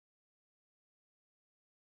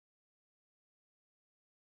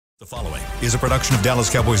The following is a production of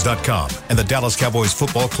DallasCowboys.com and the Dallas Cowboys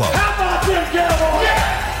Football Club. How about them Cowboys?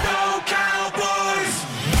 Yeah! Go Cowboys!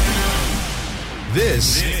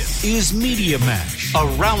 This is Media Mash, a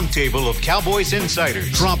roundtable of Cowboys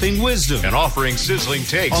insiders dropping wisdom and offering sizzling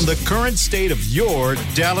takes on the current state of your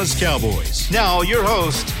Dallas Cowboys. Now your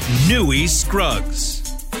host, Newy Scruggs.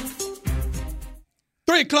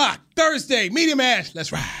 3 o'clock, Thursday, Media Mash.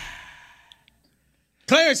 Let's ride.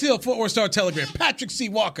 Clarence Hill, Fort Worth Star Telegram. Patrick C.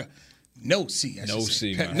 Walker. No C. No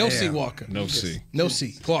C. No C. Walker. No C. No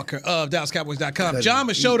C. Walker of DallasCowboys.com. John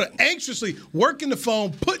Machota anxiously working the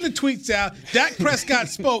phone, putting the tweets out. Dak Prescott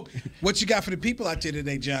spoke. What you got for the people out there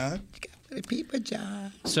today, John? The people,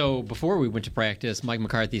 John. So before we went to practice, Mike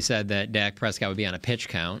McCarthy said that Dak Prescott would be on a pitch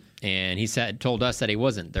count, and he told us that he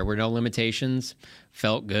wasn't. There were no limitations.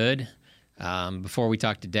 Felt good. Before we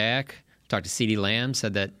talked to Dak, talked to CeeDee Lamb,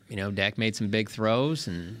 said that Dak made some big throws,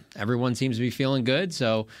 and everyone seems to be feeling good.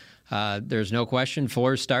 So there's no question.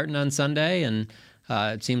 Fuller's starting on Sunday, and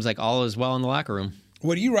it seems like all is well in the locker room.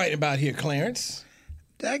 What are you writing about here, Clarence?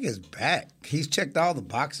 Dak is back. He's checked all the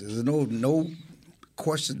boxes. There's no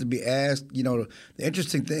questions to be asked. The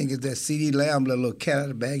interesting thing is that CeeDee Lamb let a little cat out of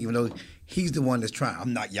the bag, even though he's the one that's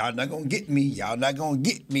trying. Y'all not going to get me. Y'all not going to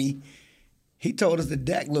get me. He told us that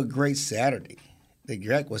Dak looked great Saturday. That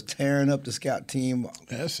Dak was tearing up the scout team.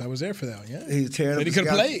 Yes, I was there for that one, yeah. He was tearing up the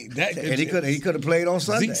scout team. And he could have played on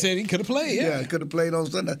Sunday. Zeke said he could have played, yeah. He could have played on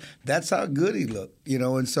Sunday. That's how good he looked,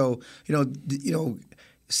 and so,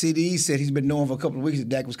 CD said he's been knowing for a couple of weeks that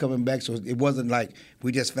Dak was coming back, so it wasn't like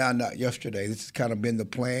we just found out yesterday. This has kind of been the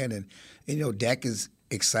plan, and Dak is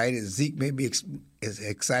excited. Zeke may be is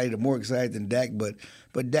excited or more excited than Dak, but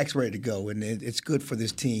Dak's ready to go, and it's good for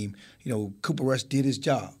this team. Cooper Rush did his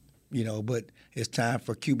job, but it's time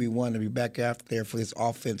for QB1 to be back out there for this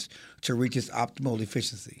offense to reach its optimal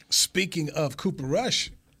efficiency. Speaking of Cooper Rush,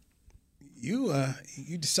 you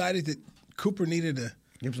decided that Cooper needed a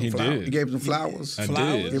Give him some flowers. You gave him some flowers. I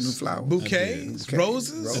did. Give him flowers. Bouquets,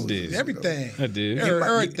 roses. I did. Everything. I did.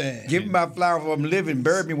 Everything. Give him my flowers when I'm living.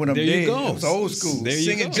 Bury me when I'm there dead. You go. It's old school. There you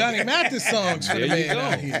Singing go. Johnny Mathis songs for the man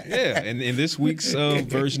out here. Yeah, and in this week's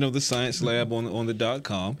version of the Science Lab on the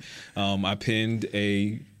 .com, I penned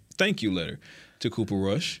a thank you letter to Cooper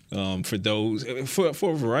Rush for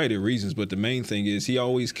a variety of reasons, but the main thing is he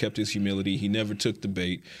always kept his humility. He never took the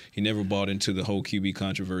bait. He never bought into the whole QB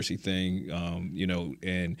controversy thing,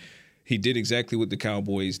 and he did exactly what the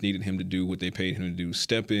Cowboys needed him to do, what they paid him to do,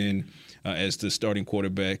 step in as the starting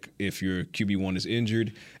quarterback if your QB1 is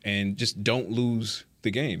injured, and just don't lose the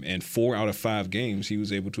game. And 4 out of 5 games, he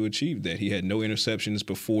was able to achieve that. He had no interceptions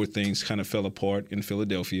before things kind of fell apart in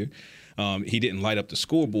Philadelphia. He didn't light up the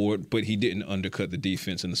scoreboard, but he didn't undercut the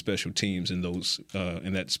defense and the special teams in those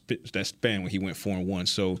in that span when he went 4-1.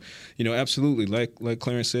 So, absolutely, like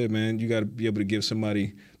Clarence said, man, you got to be able to give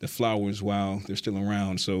somebody the flowers while they're still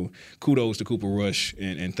around. So, kudos to Cooper Rush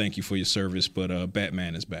and thank you for your service. But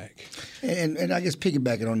Batman is back. And I guess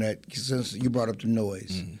piggybacking on that, since you brought up the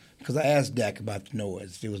noise, because I asked Dak about the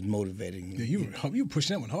noise, it was motivating. Yeah, you were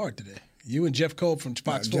pushing that one hard today. You and Jeff Cole from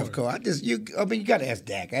Fox Sports. Jeff Cole. You got to ask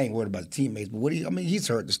Dak. I ain't worried about the teammates, but he's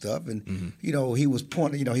heard the stuff, and he was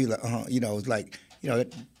pointing. It's like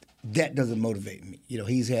that doesn't motivate me.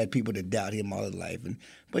 He's had people that doubt him all his life,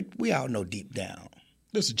 but we all know deep down.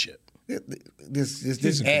 This is a chip.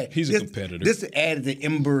 He's a competitor. This added the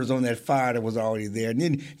embers on that fire that was already there, and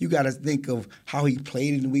then you got to think of how he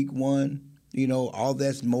played in week 1. All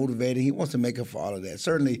that's motivating. He wants to make up for all of that.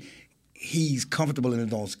 Certainly. He's comfortable in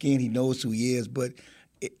his own skin. He knows who he is. But,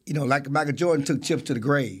 like Michael Jordan took chips to the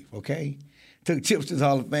grave, okay? Took chips to the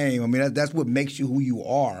Hall of Fame. I mean, that's what makes you who you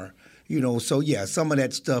are. So, yeah, some of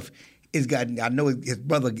that stuff I know his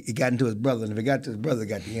brother, it got into his brother. And if it got to his brother, it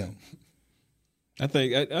got to him. I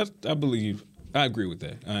think, I believe, I agree with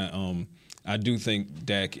that. I do think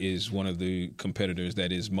Dak is one of the competitors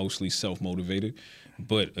that is mostly self-motivated.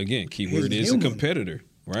 But, again, keyword is a competitor,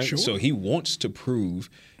 right? Sure. So he wants to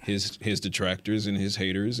prove his detractors and his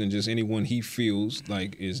haters and just anyone he feels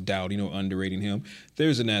like is doubting or underrating him.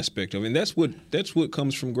 There's an aspect of it. And that's what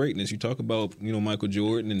comes from greatness. You talk about, Michael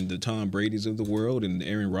Jordan and the Tom Brady's of the world and the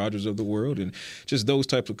Aaron Rodgers of the world and just those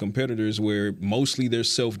types of competitors where mostly they're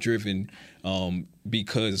self-driven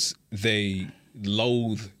because they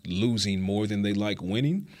loathe losing more than they like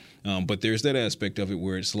winning. But there's that aspect of it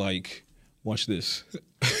where it's like, watch this.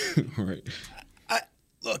 Right.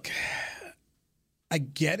 Look, I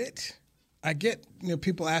get it. I get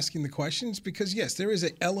people asking the questions because, yes, there is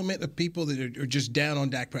an element of people that are just down on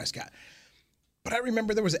Dak Prescott. But I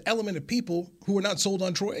remember there was an element of people who were not sold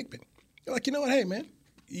on Troy Aikman. They're like, you know what, hey, man,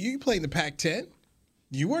 you play in the Pac-10.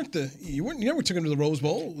 You never took him to the Rose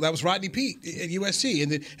Bowl. That was Rodney Peete at USC.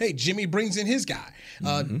 And then, hey, Jimmy brings in his guy.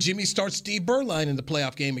 Jimmy starts Steve Berline in the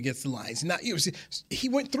playoff game against the Lions. Not USC. He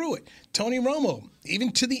went through it. Tony Romo,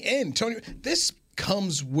 even to the end. This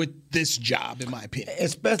comes with this job, in my opinion.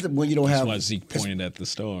 Especially when you don't have. That's why Zeke pointed at the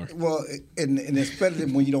star. Well, and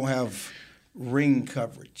especially when you don't have ring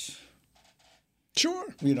coverage. Sure.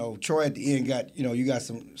 Troy at the end got, you got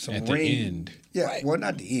some At ring. the end. Yeah, Right. well,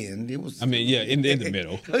 not the end. It was. I mean, yeah, in the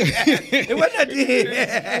middle. It wasn't at the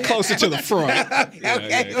end. Closer to the front.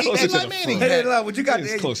 Okay. Closer to Eli the Manning front. Hey, look, but you got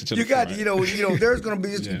It's closer to you the got front. there's going to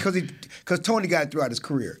be Yeah. because Tony got it throughout his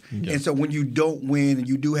career, Yeah. and so when you don't win and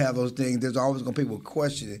you do have those things, there's always going to be people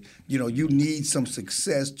question it. You need some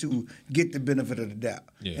success to get the benefit of the doubt,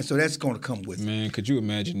 Yeah. and so that's going to come with it. Man, could you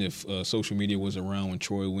imagine if social media was around when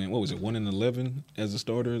Troy went? What was it, 1-11 as a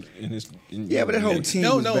starter in his? Yeah, but that whole team.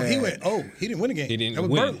 No, was no, bad. he didn't win a game. He didn't That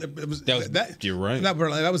was win. It was, That was- you're right. Not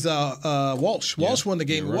Berline. That was Walsh. Walsh won the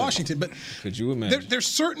game you're in right. Washington. But Could you imagine? there's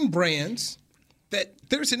certain brands that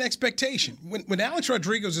there's an expectation. When Alex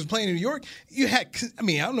Rodriguez was playing in New York, you had, I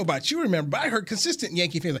don't know about you, remember, but I heard consistent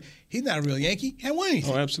Yankee fans like, he's not a real Yankee. He hadn't won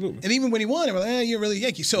anything. Oh, absolutely. And even when he won, they were like, you're really a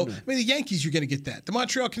Yankee. So, the Yankees, you're going to get that. The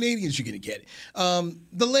Montreal Canadiens, you're going to get it.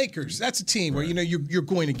 The Lakers, that's a team where, you're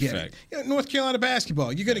going to get Fact. it. North Carolina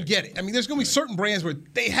basketball, you're going to get it. There's going to be certain brands where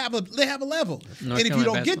they have a level. North And if you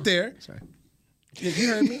Carolina don't get there, Sorry. you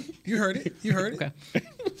heard me. You heard it. You heard it. Okay.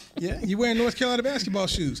 Yeah, you wearing North Carolina baskall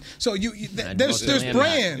shoes. So there's most am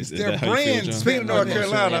brands. Is There are that how you feel, brands. John? Speaking of North Most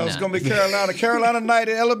Carolina, certainly it's not. going to be Carolina night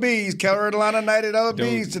at Ellabees. Carolina night at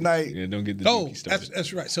Ellabees tonight. Yeah, don't get the Oh, Dookie started.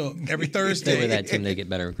 that's right. So every Stay with Thursday, that team, they get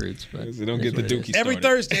better recruits. But So don't it get is the what it Dookie is. every started.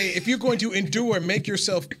 Thursday, if you're going to endure and make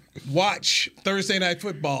yourself watch Thursday night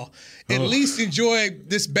football, at least enjoy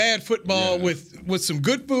this bad football Yeah. with some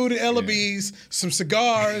good food at Ellabees, some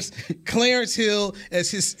cigars, Clarence Hill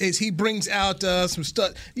as he brings out some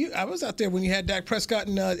stuff. I was out there when you had Dak Prescott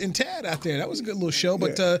and Tad out there. That was a good little show.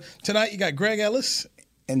 But tonight you got Greg Ellis.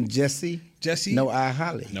 And Jesse. No, I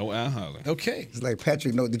Holly. No Al Holly. Okay. It's like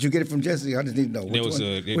Patrick. No, did you get it from Jesse? I just need to know There was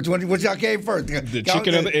which y'all came first. The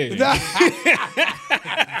chicken or the egg?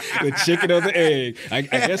 The chicken or the egg. I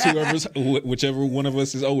guess whichever one of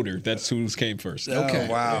us is older, that's who's came first. Okay.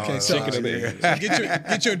 Oh, wow. Okay. So, Chicken or the egg. so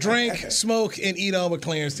get your drink, smoke, and eat on with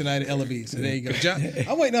Clarence tonight at Ellabees. So there you go. John,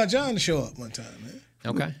 I'm waiting on John to show up one time, man.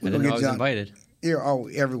 Okay. I We'll didn't get know I was John. invited.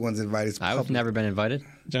 Everyone's invited. It's I've public. never been invited.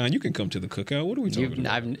 John, you can come to the cookout. What are we talking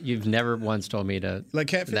about? You've never once told me to Like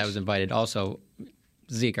catfish? that I was invited. Also,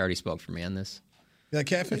 Zeke already spoke for me on this. You like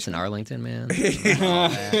catfish? It's in Arlington, man. It's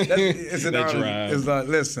an That Arlington. drive. It's like,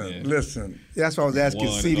 listen. That's why I was asking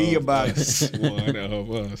One CD of about. us. One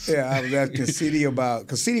of us. Yeah, I was asking CD about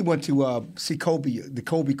because CD went to see the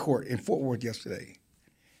Kobe Court in Fort Worth yesterday.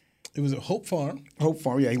 It was at Hope Farm. Hope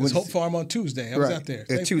Farm, yeah, he It was went Hope Farm on Tuesday. I was out there.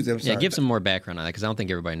 It's Tuesday. I'm Yeah, sorry. give some more background on that because I don't think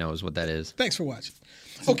everybody knows what that is. Thanks for watching.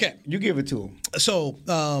 Okay. You give it to him. So,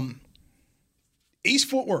 East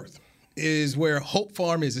Fort Worth is where Hope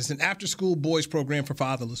Farm is. It's an after-school boys program for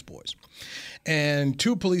fatherless boys. And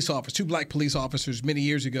two black police officers many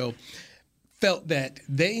years ago felt that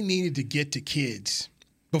they needed to get to kids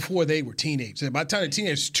before they were teenagers. By the time they're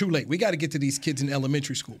teenagers, it's too late. We got to get to these kids in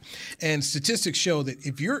elementary school. And statistics show that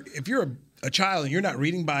if you're a child and you're not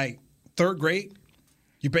reading by third grade,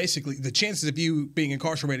 you basically, the chances of you being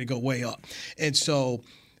incarcerated go way up. And so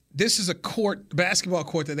this is a basketball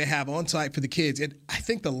court that they have on site for the kids. And I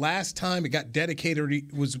think the last time it got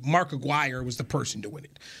dedicated was Mark Aguirre was the person doing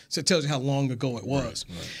it. So it tells you how long ago it was.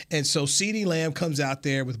 Right. And so CeeDee Lamb comes out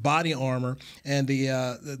there with body armor and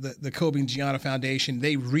the Kobe and Gianna Foundation.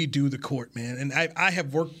 They redo the court, man. And I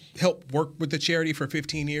have helped work with the charity for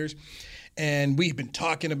 15 years. And we've been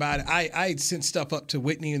talking about it. I had sent stuff up to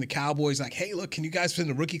Whitney and the Cowboys like, hey, look, can you guys send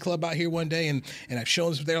the rookie club out here one day? And I've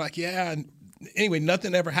shown them. They're like, yeah. And anyway,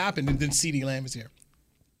 nothing ever happened. And then CeeDee Lamb is here.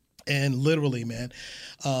 And literally, man,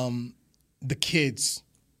 the kids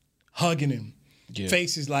hugging him,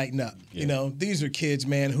 faces lighting up. Yeah. These are kids,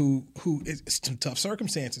 man, who it's some tough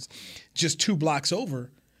circumstances. Just 2 blocks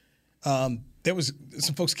over, there was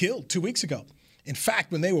some folks killed 2 weeks ago. In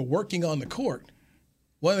fact, when they were working on the court,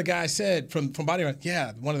 one of the guys said from body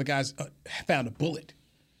armor, one of the guys found a bullet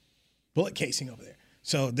casing over there.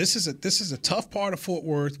 So this is a tough part of Fort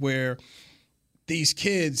Worth where these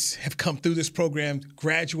kids have come through this program,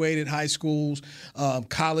 graduated high schools,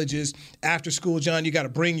 colleges, after school. John, you got to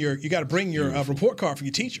bring your report card for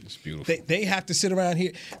your teacher. It's beautiful. They have to sit around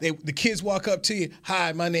here. The kids walk up to you.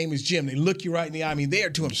 Hi, my name is Jim. They look you right in the eye. I mean, they are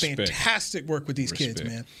doing fantastic work with these kids,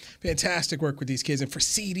 man. Fantastic work with these kids. And for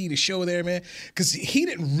CD to show there, man, because he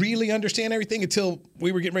didn't really understand everything until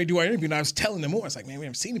we were getting ready to do our interview, and I was telling them more. I was like, man, we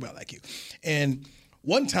haven't seen anybody like you. And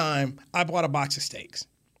one time, I bought a box of steaks.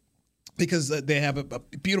 Because they have a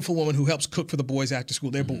beautiful woman who helps cook for the boys after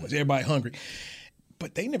school. They're boys. Everybody hungry.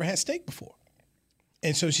 But they never had steak before.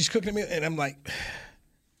 And so she's cooking me, and I'm like,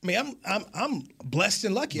 I mean, I'm blessed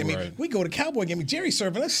and lucky. I mean, we go to Cowboy game, Jerry's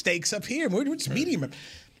serving us steaks up here. We're just medium.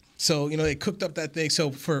 So, they cooked up that thing.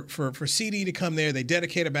 So for CD to come there, they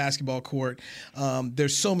dedicate a basketball court.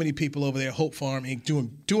 There's so many people over there, Hope Farm, Inc.,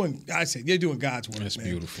 doing I say, they're doing God's work, That's man.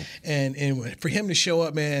 beautiful. And for him to show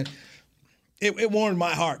up, man, It warmed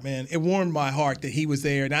my heart, man. It warmed my heart that he was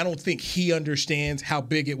there, and I don't think he understands how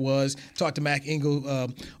big it was. Talked to Mac Engel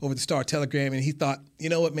over the Star Telegram, and he thought, you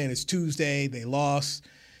know what, man, it's Tuesday. They lost.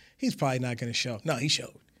 He's probably not going to show. No, he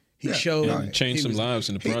showed. He showed. And changed some lives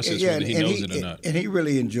in the process, whether he knows it or not. And he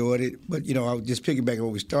really enjoyed it. But, I was just piggybacking on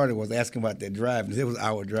what we started was asking about that drive. And it was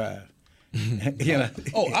our drive.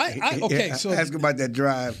 Okay. So asking about that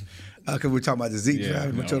drive. Because we're talking about the Zeke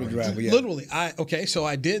drive, the total drive. Yeah. Literally, so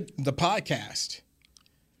I did the podcast,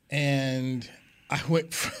 and I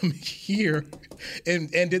went from here and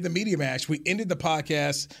did the media match. We ended the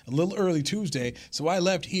podcast a little early Tuesday, so I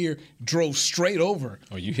left here, drove straight over.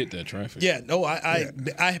 Oh, you hit that traffic? Yeah, no, I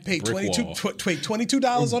paid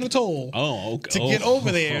 $22 on the toll. Okay. To get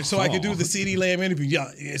over there, so I could do the CD Lamb interview.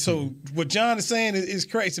 Yeah, so what John is saying is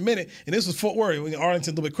crazy. It's a minute, and this was Fort Worth,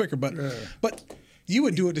 Arlington, a little bit quicker, but. You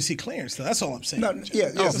would do it to see Clarence, though. That's all I'm saying. No, of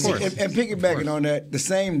course. And piggybacking on that, the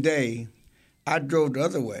same day, I drove the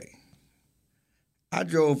other way. I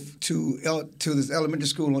drove to this elementary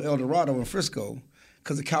school in El Dorado in Frisco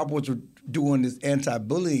because the Cowboys were doing this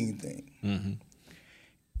anti-bullying thing. Mm-hmm.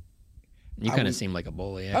 You kind of seem like a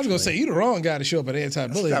bully, actually. I was going to say, you're the wrong guy to show up at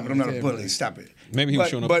anti-bullying. Stop it, I'm not a bully. Stop it. Maybe he was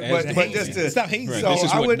showing up as the just to stop hating. So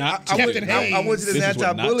I went to this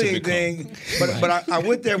anti-bullying thing, but I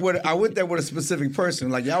went there with a specific person.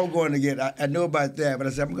 Like y'all were going to get, I know about that, but I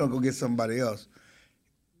said I'm going to go get somebody else.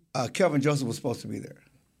 Kelvin Joseph was supposed to be there,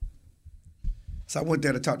 so I went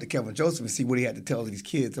there to talk to Kelvin Joseph and see what he had to tell these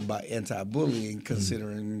kids about anti-bullying,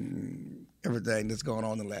 considering everything that's going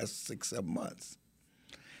on in the last 6-7 months.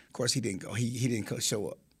 Of course, he didn't go. He didn't show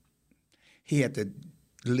up. He had to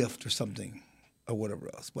lift or something or whatever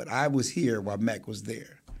else. But I was here while Mac was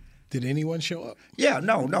there. Did anyone show up? Yeah,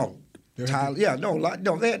 no. Tyler, they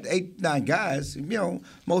had 8-9 guys.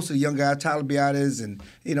 Most of the young guys, Tyler Biadasz and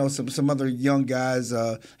some other young guys.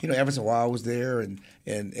 Everson Wild was there,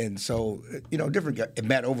 and so different guys. And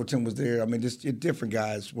Matt Overton was there. I mean, just different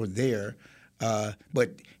guys were there. But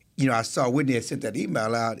I saw Whitney had sent that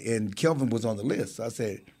email out, and Kelvin was on the list. So I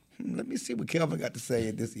said, let me see what Kelvin got to say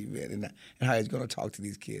at this event and how he's going to talk to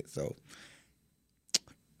these kids. So.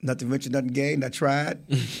 Nothing ventured, nothing gained. I tried.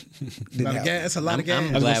 That's a lot of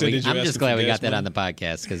gas. I'm just glad we got that on the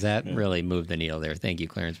podcast because that really moved the needle there. Thank you,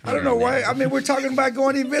 Clarence. I don't know why. I mean, we're talking about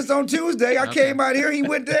going to events on Tuesday. I came out here. He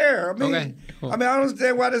went there. I mean, I don't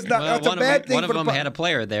understand why that's not. That's a bad thing. One of them had a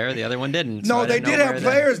player there. The other one didn't. No, they did have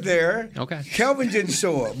players there. Okay. Kelvin didn't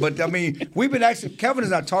show up, but I mean, we've been actually. Kelvin has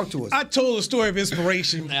not talked to us. I told a story of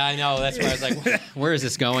inspiration. I know. That's why I was like, where is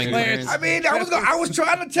this going, Clarence? I mean, I was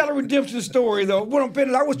trying to tell a redemption story though. What I'm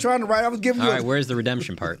pinning, I was trying to write. I was giving. All right, where's the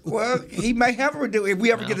redemption part? Well, he may have a redemption if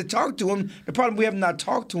we ever get to talk to him. The problem we have not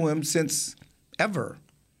talked to him since ever.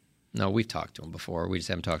 No, we've talked to him before. We just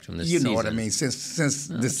haven't talked to him this season. You know what I mean? Since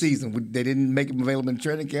the season, they didn't make him available in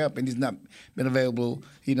training camp, and he's not been available.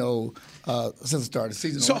 Since the start of the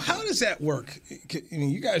season. So how does that work?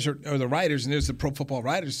 You guys are the writers, and there's the Pro Football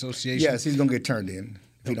Writers Association. Yes, he's gonna get turned in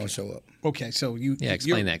if he don't show up. Okay, so you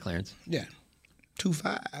explain that, Clarence. Yeah,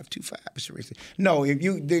 2.5. No,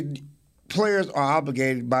 the players are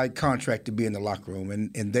obligated by contract to be in the locker room,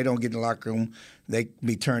 and they don't get in the locker room, they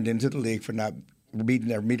be turned into the league for not meeting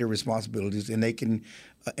their responsibilities, and they can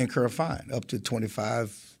incur a fine up to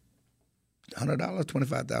 $2,500,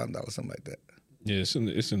 $25,000, something like that. Yeah, it's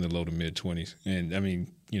in the low to mid 20s, and I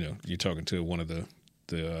mean, you're talking to one of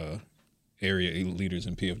the area leaders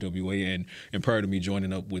in PFWA, and prior to me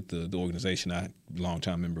joining up with the organization, I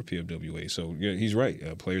longtime member of PFWA. So yeah, he's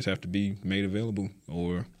right. Players have to be made available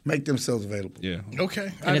or make themselves available. Yeah.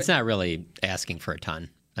 Okay. And it's not really asking for a ton.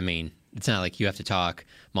 I mean, it's not like you have to talk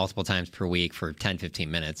multiple times per week for 10, 15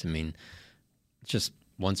 minutes. I mean, it's just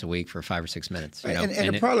once a week for 5 or 6 minutes.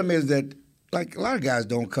 And the problem is that like a lot of guys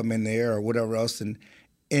don't come in there or whatever else, and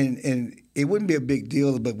it wouldn't be a big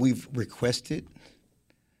deal, but we've requested,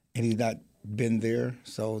 and he's not been there,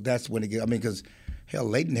 so that's when it gets. I mean, because hell,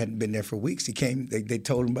 Leighton hadn't been there for weeks. He came. They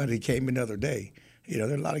told him about it. He came another day. You know,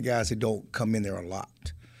 there are a lot of guys who don't come in there a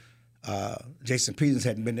lot. Jason Peterson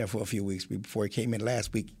hadn't been there for a few weeks before he came in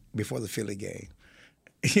last week before the Philly game.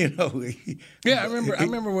 You know. Yeah, I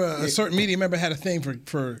remember a certain media member had a thing for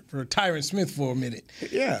Tyron Smith for a minute.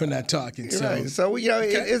 Yeah, for not talking. So, right. So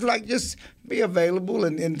it's like just be available,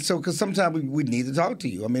 and so because sometimes we need to talk to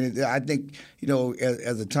you. I mean, I think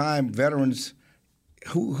as a time veterans,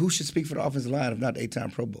 who should speak for the offensive line if not the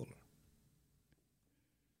 8-time Pro Bowler?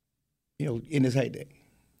 In his heyday.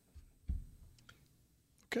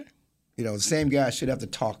 Okay. The same guy should have to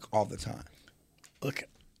talk all the time. Look,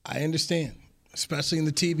 I understand. Especially in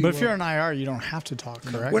the TV But if you're an IR, you don't have to talk,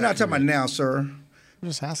 correct? We're not talking about now, sir. I'm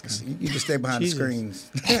just asking. You just stay behind the screens.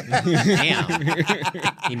 Damn.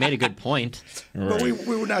 He made a good point. But we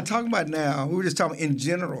were not talking about now. We were just talking in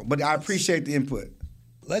general. But I appreciate the input.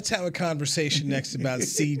 Let's have a conversation next about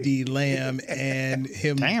CeeDee Lamb and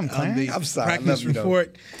him on the practice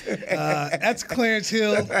report. That's Clarence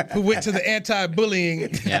Hill, who went to the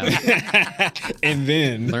anti-bullying. Yeah. And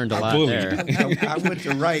then learned a lot there. I went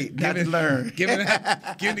to write, not to learn. Giving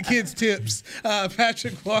the kids tips.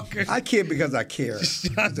 Patrick Walker. I kid because I care. This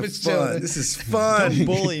is fun. This is fun. Don't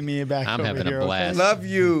bully me back I'm over having here, a blast. Love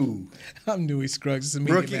you. I'm Newey Scruggs.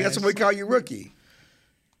 Rookie. That's what we call you, rookie.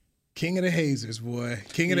 King of the hazers, boy.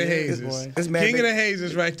 King of the hazers. King of the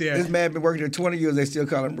hazers right there. This man been working here 20 years. They still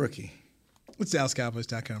call him rookie. It's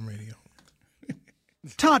DallasCowboys.com radio.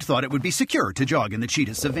 Todd thought it would be secure to jog in the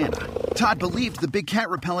cheetah savanna. Todd believed the big cat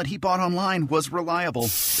repellent he bought online was reliable.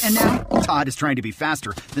 And now, Todd is trying to be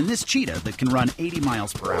faster than this cheetah that can run 80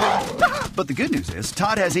 miles per hour. But the good news is,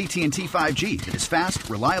 Todd has AT&T 5G that is fast,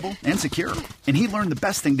 reliable, and secure. And he learned the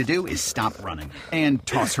best thing to do is stop running and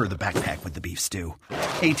toss her the backpack with the beef stew.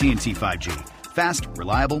 AT&T 5G. Fast,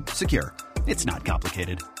 reliable, secure. It's not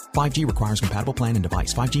complicated. 5G requires compatible plan and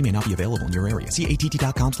device. 5G may not be available in your area. See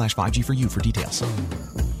att.com/5G for you for details.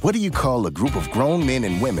 What do you call a group of grown men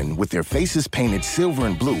and women with their faces painted silver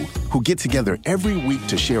and blue who get together every week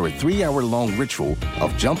to share a 3-hour-long ritual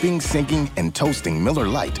of jumping, singing, and toasting Miller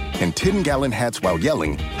Lite in 10-gallon hats while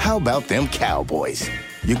yelling, "How about them Cowboys?"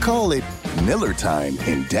 You call it Miller Time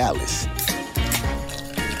in Dallas.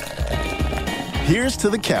 Here's to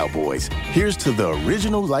the Cowboys. Here's to the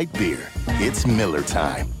original light beer. It's Miller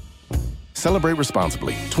Time. Celebrate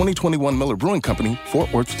responsibly. 2021 Miller Brewing Company,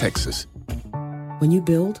 Fort Worth, Texas. When you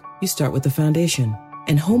build, you start with the foundation.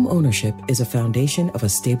 And home ownership is a foundation of a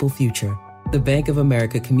stable future. The Bank of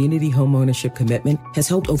America Community Home Ownership Commitment has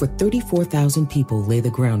helped over 34,000 people lay the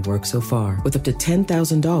groundwork so far, with up to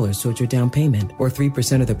 $10,000 towards your down payment or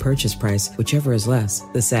 3% of the purchase price, whichever is less.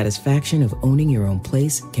 The satisfaction of owning your own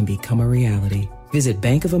place can become a reality. Visit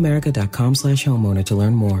bankofamerica.com/homeowner to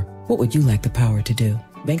learn more. What would you like the power to do?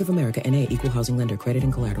 Bank of America N.A. Equal Housing Lender. Credit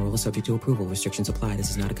and collateral is subject to approval. Restrictions apply.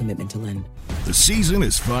 This is not a commitment to lend. The season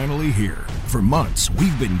is finally here. For months,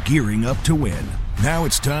 we've been gearing up to win. Now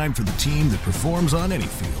it's time for the team that performs on any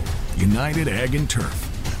field. United Ag and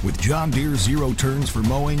Turf. With John Deere zero turns for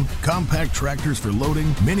mowing, compact tractors for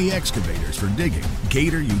loading, mini excavators for digging,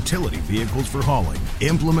 Gator utility vehicles for hauling,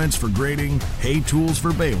 implements for grading, hay tools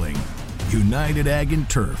for baling. United Ag and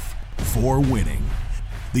Turf. For winning.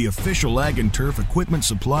 The official Ag and Turf equipment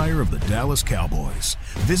supplier of the Dallas Cowboys.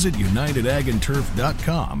 Visit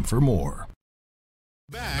UnitedAgAndTurf.com for more.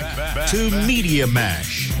 Back to Media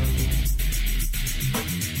Mash.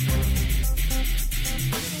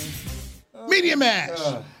 Media Mash.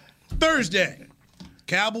 Thursday.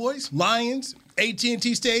 Cowboys, Lions,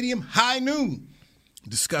 AT&T Stadium, high noon.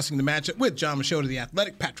 Discussing the matchup with John Machota, The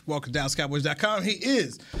Athletic, Patrick Walker, DallasCowboys.com. He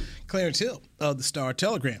is Clarence Hill of the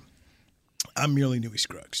Star-Telegram. I'm merely Newey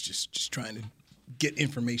Scruggs, just trying to get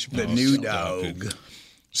information. The new dog.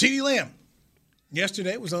 CeeDee Lamb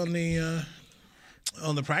yesterday was on the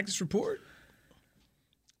practice report.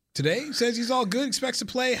 Today says he's all good, expects to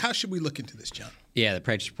play. How should we look into this, John? Yeah, the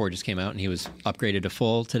practice report just came out, and he was upgraded to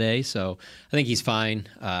full today, so I think he's fine.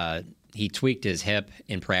 He tweaked his hip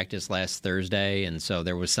in practice last Thursday, and so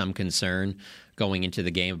there was some concern going into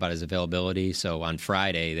the game about his availability. So on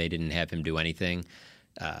Friday, they didn't have him do anything.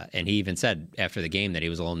 And he even said after the game that he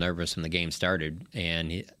was a little nervous when the game started.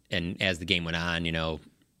 And as the game went on,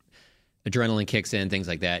 adrenaline kicks in, things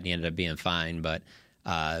like that, and he ended up being fine. But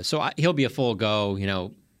he'll be a full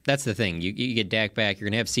go. That's the thing. You get Dak back, you're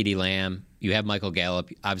going to have CeeDee Lamb. You have Michael Gallup.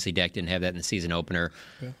 Obviously, Dak didn't have that in the season opener.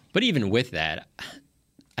 Yeah. But even with that,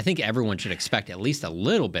 I think everyone should expect at least a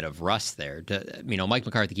little bit of rust there. Mike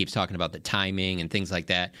McCarthy keeps talking about the timing and things like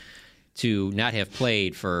that. To not have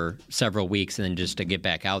played for several weeks and then just to get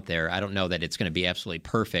back out there, I don't know that it's going to be absolutely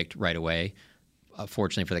perfect right away.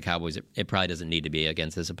 Fortunately for the Cowboys, it probably doesn't need to be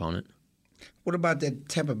against this opponent. What about that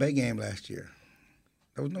Tampa Bay game last year?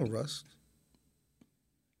 There was no rust.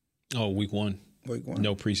 Oh, week one.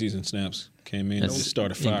 No preseason snaps. Came in and just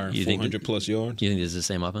started firing 400-plus yards. You think this is the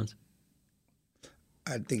same offense?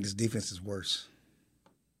 I think this defense is worse.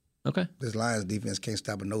 Okay. This Lions defense can't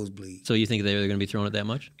stop a nosebleed. So you think they're going to be throwing it that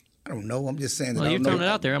much? I don't know. I'm just saying that. Well, you're throwing it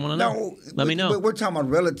out there. I want to know. Let me know. We're talking about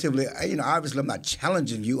relatively. Obviously, I'm not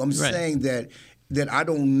challenging you. I'm saying that I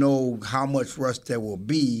don't know how much rust there will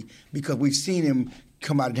be because we've seen him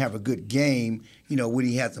come out and have a good game, when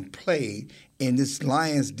he hasn't played. And this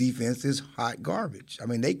Lions defense is hot garbage. I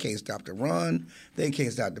mean, they can't stop the run. They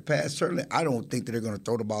can't stop the pass. Certainly, I don't think that they're going to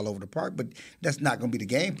throw the ball over the park, but that's not going to be the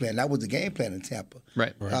game plan. That was the game plan in Tampa.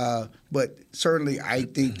 Right. But certainly, I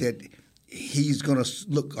think that he's going to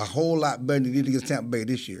look a whole lot better than he did against Tampa Bay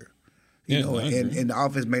this year. And the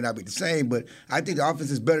offense may not be the same, but I think the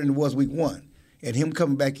offense is better than it was week one. And him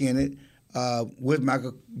coming back in it with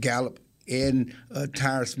Michael Gallup and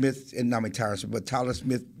Tyler Smith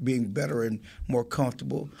being better and more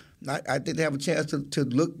comfortable, I think they have a chance to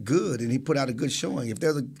look good, and he put out a good showing. If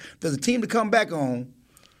there's a team to come back on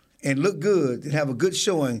and look good and have a good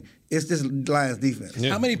showing, it's this Lions defense.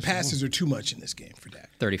 Yeah. How many passes are too much in this game for Dak?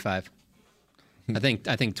 35. I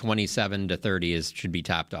think 27 to 30 should be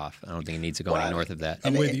topped off. I don't think it needs to go any north of that.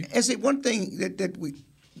 I'm with you. And see, one thing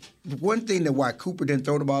that why Cooper didn't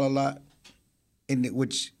throw the ball a lot,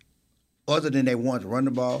 which other than they wanted to run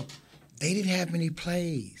the ball, they didn't have many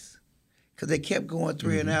plays because they kept going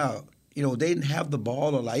 3 and out. They didn't have the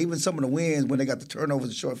ball a lot. Even some of the wins when they got the turnovers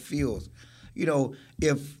and short fields.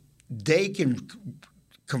 If they can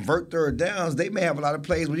convert third downs, they may have a lot of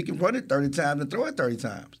plays where you can run it 30 times and throw it 30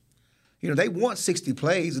 times. They want 60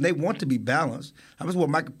 plays, and they want to be balanced. That's what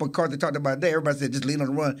Mike McCarthy talked about today. Everybody said just lean on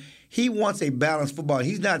the run. He wants a balanced football.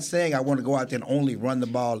 He's not saying I want to go out there and only run the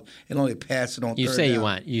ball and only pass it on third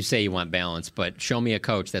down. You say you want balance, but show me a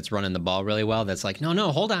coach that's running the ball really well that's like,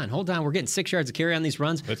 no, hold on. We're getting 6 yards of carry on these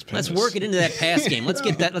runs. Let's work it into that pass game. Let's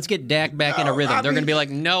get Dak back in a rhythm. They're going to be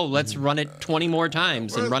like, no, let's run it 20 more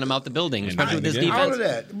times and run him out the building, especially with this defense. All of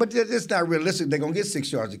that. But it's not realistic. They're going to get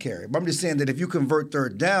 6 yards of carry. But I'm just saying that if you convert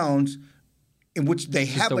third downs, in which they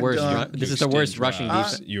haven't done. This is the worst rushing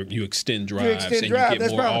defense. You extend drives and you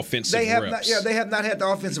get more offensive reps. They have not had the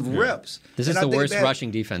offensive reps. This is the worst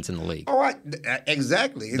rushing defense in the league. All right,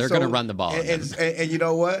 exactly. They're going to run the ball. And you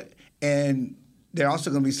know what? And they're also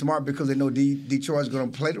going to be smart because they know Detroit's going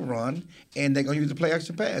to play the run and they're going to use the play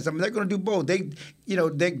action pass. I mean, they're going to do both. They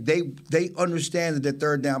understand that their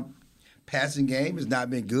third down passing game has not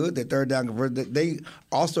been good. Their third down converted. They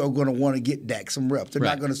also are going to want to get Dak some reps. They're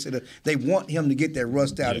not going to sit. They want him to get that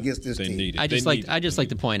rust out against this team. I just like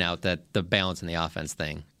to point out that the balance in the offense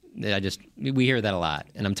thing. We hear that a lot,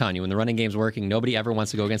 and I'm telling you, when the running game's working, nobody ever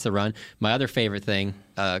wants to go against the run. My other favorite thing,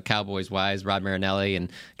 Cowboys-wise, Rod Marinelli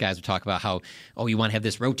and guys would talk about how, you want to have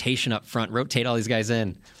this rotation up front, rotate all these guys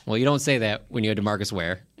in. Well, you don't say that when you have DeMarcus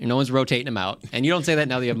Ware. No one's rotating him out, and you don't say that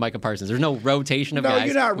now that you have Micah Parsons. There's no rotation of guys.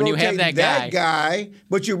 You're not when rotating you have that guy,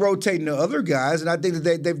 but you're rotating the other guys, and I think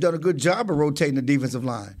that they've done a good job of rotating the defensive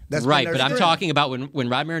line. That's right, but I'm talking about when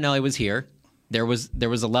Rod Marinelli was here. There was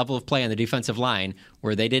a level of play on the defensive line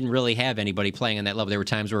where they didn't really have anybody playing on that level. There were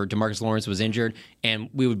times where DeMarcus Lawrence was injured, and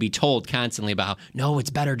we would be told constantly about how, no, it's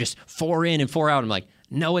better just 4 in and 4 out. I'm like,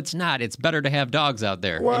 no, it's not. It's better to have dogs out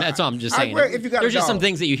there. Well, and that's all I'm just saying. There's just some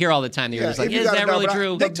things that you hear all the time that you're just like, is that really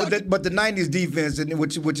true? But the 90s defense,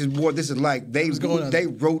 which is what this is like, they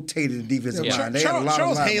rotated the defensive line.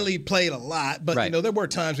 Charles Haley played a lot, but there were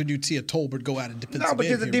times when you'd see a Tolbert go out in defensive end. No, but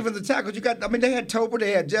there's the defensive tackles. They had Tolbert,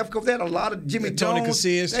 they had Jeffcoat, they had a lot of Jimmy Tony Jones.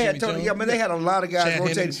 Casillas, they had Tony. They had a lot of guys Chad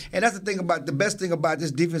rotating. Hennings. And that's the best thing about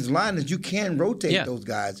this defensive line is you can rotate those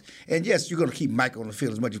guys. And yes, you're going to keep Mike on the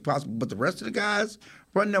field as much as possible, but the rest of the guys,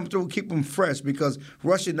 run them through, keep them fresh because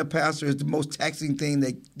rushing the passer is the most taxing thing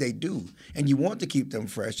they do, and you want to keep them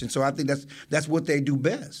fresh. And so I think that's what they do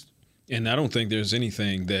best. And I don't think there's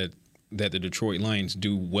anything that the Detroit Lions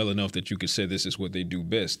do well enough that you could say this is what they do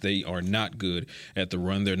best. They are not good at the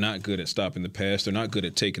run. They're not good at stopping the pass. They're not good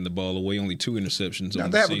at taking the ball away. Only 2 interceptions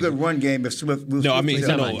on the season. They have a good run game if Smith.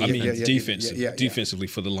 Defensively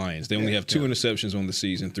for the Lions. They only have 2 interceptions on the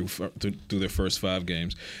season through their first 5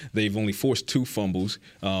 games. They've only forced 2 fumbles.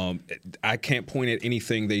 I can't point at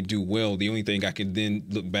anything they do well. The only thing I can then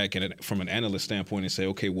look back at it from an analyst standpoint and say,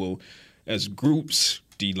 okay, well, as groups,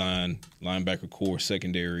 D-line, linebacker core,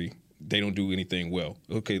 secondary, they don't do anything well.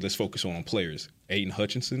 Okay, let's focus on players. Aiden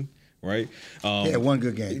Hutchinson, right? One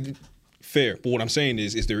good game. Fair. But what I'm saying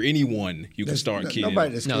is there anyone you can start kidding?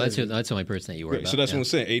 That's the only person that you worry about. So that's what I'm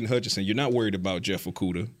saying. Aiden Hutchinson, you're not worried about Jeff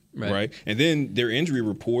Okudah, right? And then their injury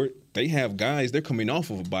report, they have guys, they're coming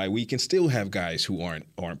off of a bye week and still have guys who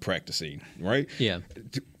aren't practicing, right? Yeah.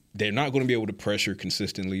 They're not going to be able to pressure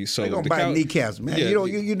consistently. So they're going to bite kneecaps, man. Yeah,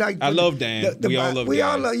 you're not. I love Dan. We all love Dan. We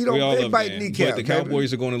all love bite kneecaps. But the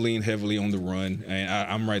Cowboys are going to lean heavily on the run, and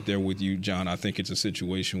I'm right there with you, John. I think it's a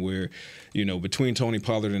situation where, between Tony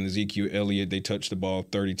Pollard and Ezekiel Elliott, they touch the ball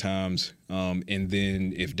 30 times, and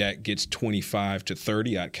then if Dak gets 25 to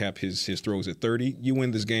 30, I'd cap his throws at 30. You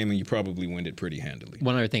win this game, and you probably win it pretty handily.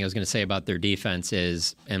 One other thing I was going to say about their defense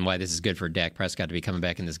is, and why this is good for Dak Prescott to be coming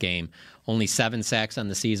back in this game, only 7 sacks on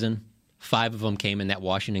the season. 5 of them came in that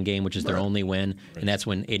Washington game, which is their only win, and that's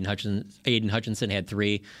when Aiden Hutchinson had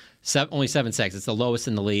 3. Only 7 sacks. It's the lowest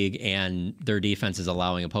in the league, and their defense is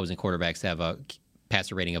allowing opposing quarterbacks to have a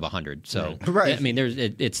passer rating of 100. So, I mean,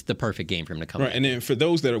 it's the perfect game for him to come back. And then for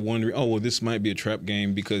those that are wondering, this might be a trap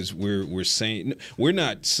game because we're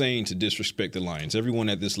not saying to disrespect the Lions. Everyone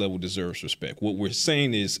at this level deserves respect. What we're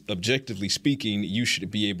saying is, objectively speaking, you should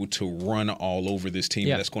be able to run all over this team.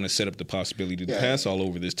 Yeah. That's going to set up the possibility to pass all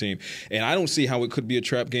over this team. And I don't see how it could be a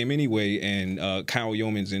trap game anyway. And Kyle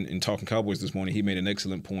Yeomans in Talking Cowboys this morning, he made an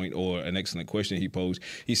excellent point or an excellent question he posed.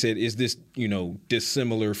 He said, is this,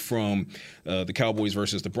 dissimilar from the Cowboys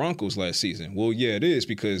versus the Broncos last season? Well, yeah, it is,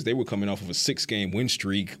 because they were coming off of a 6-game win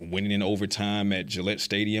streak, winning in overtime at Gillette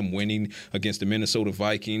Stadium, winning against the Minnesota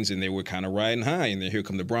Vikings, and they were kind of riding high. And then here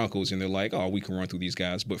come the Broncos, and they're like, we can run through these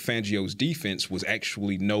guys. But Fangio's defense was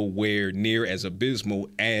actually nowhere near as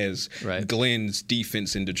abysmal as Glenn's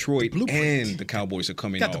defense in Detroit, and the Cowboys are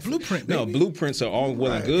coming off. The blueprint, No, blueprints are all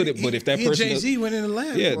well and good, but if that person, Jay-Z went in the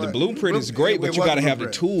lab. Yeah, the blueprint is great, but you got to have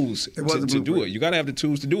the tools to do it. You got to have the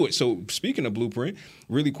tools to do it. So speaking of blueprint,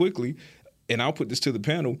 really quickly, and I'll put this to the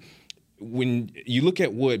panel, when you look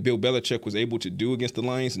at what Bill Belichick was able to do against the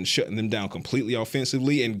Lions and shutting them down completely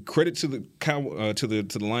offensively, and credit to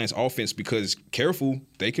the Lions offense, because careful,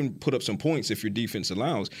 they can put up some points if your defense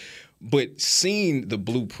allows. But seeing the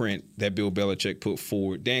blueprint that Bill Belichick put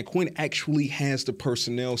forward, Dan Quinn actually has the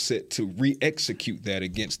personnel set to re-execute that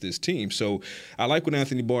against this team. So I like what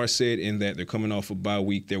Anthony Barr said in that they're coming off a bye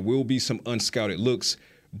week. There will be some unscouted looks,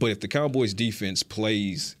 but if the Cowboys defense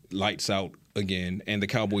plays lights out again and the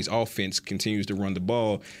Cowboys offense continues to run the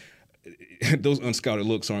ball, those unscouted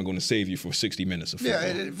looks aren't going to save you for 60 minutes of football.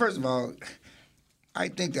 Yeah, first of all, I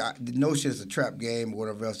think the notion it's a trap game or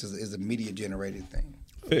whatever else is a media-generated thing.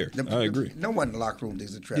 Fair. I agree. No one in the locker room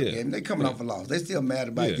thinks it's a trap game. They're coming off a loss. They're still mad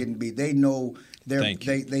about getting beat. They know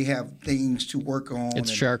they have things to work on.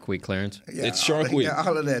 It's Shark Week, Clarence. Yeah, it's Shark Week.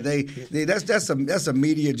 All of that. That's a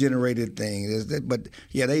media generated thing. But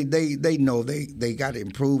yeah, they know they got to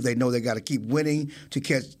improve. They know they got to keep winning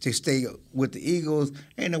to stay with the Eagles.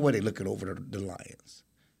 Ain't no way they looking over the Lions.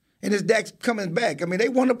 And it's Dak's coming back. I mean, they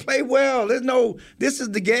want to play well. This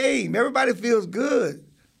is the game. Everybody feels good.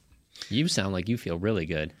 You sound like you feel really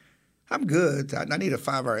good. I'm good. I need a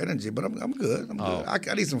 5-hour energy, but I'm good. I'm good.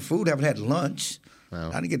 I need some food. I haven't had lunch.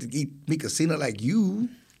 Well, I didn't get to eat Mi Cocina like you.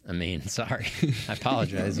 I mean, sorry. I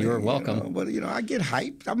apologize. You are welcome. But I get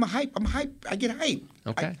hyped. I'm hyped. I get hyped.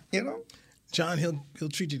 Okay. John, he'll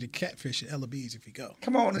treat you to catfish at Ella B's if you go.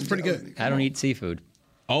 Come on, it's pretty good. I don't eat seafood.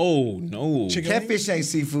 Oh no! Catfish ain't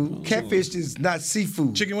seafood. Catfish is not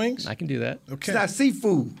seafood. Chicken wings? I can do that. Okay. It's not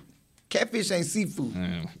seafood. Catfish ain't seafood.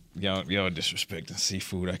 Y'all disrespecting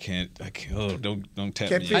seafood. I can't. Oh, don't tap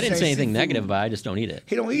Catfish me. I didn't say anything seafood. negative, but I just don't eat it.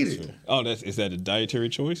 He don't eat it. Oh, is that a dietary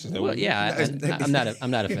choice? Is that Well, yeah, I'm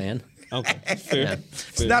not a fan. Okay, fair.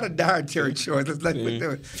 It's not a dietary choice. Let's let me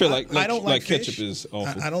do it. Feel like I don't like ketchup fish. is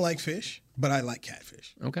awful. I don't like fish, but I like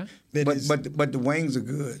catfish. Okay. But the wings are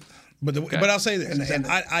good. But I'll say this: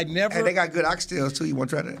 I never. And they got good oxtails too. You want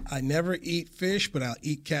to try that? I never eat fish, but I'll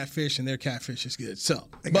eat catfish, and their catfish is good. So,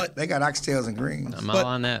 they got oxtails and greens. I'm all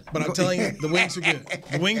on that. But I'm telling you, the wings are good.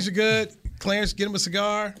 The wings are good. Clarence, get him a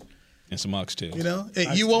cigar. And some oxtails.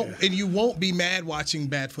 And you won't be mad watching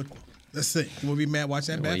bad football. That's the thing. You won't be mad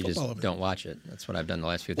watching that bad football. Don't watch it. That's what I've done the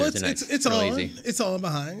last few Thursday nights. It's real on. easy. It's on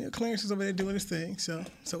behind. Clarence is over there doing his thing. So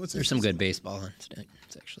there's some good baseball on today.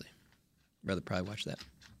 It's actually rather probably watch that.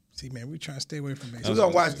 See, man, we're trying to stay away from baseball. We're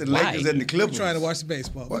going to watch the Lakers and the Clippers. We're trying to watch the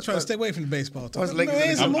baseball. We're trying to stay away from the baseball talk. What's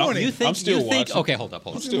Lakers and the morning. I'm still watching. Okay, hold up.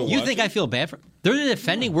 Still you think I feel bad for? They're the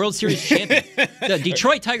defending World Series champion. The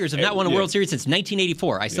Detroit Tigers have not won a World Series since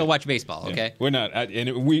 1984. I still watch baseball. Okay, we're not,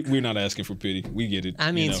 we're not asking for pity. We get it.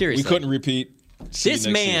 I mean, seriously, we couldn't repeat. This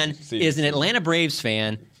man is an Atlanta Braves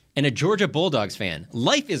fan. and a Georgia Bulldogs fan.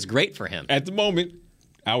 Life is great for him. At the moment,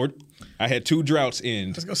 I had 2 droughts in.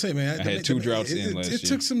 I was gonna say, man, I had 2 droughts in last year. It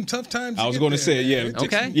took some tough times. I was going to say, yeah.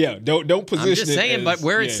 Okay. Yeah, don't position it. I'm just saying, but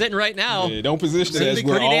where it's sitting right now, don't position it as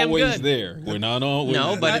we're always good. there. We're not always.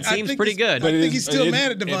 No, but it seems pretty good. I think he's still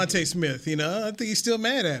mad at Devontae Smith. You know, I think he's still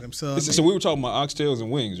mad at him. So we were talking about oxtails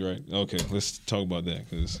and wings, right? Okay, let's talk about that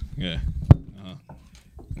because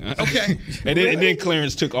Okay. and then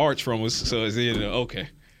Clarence took Arch from us, so it's okay.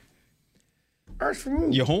 Arch from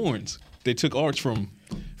who? Your horns. They took Arch from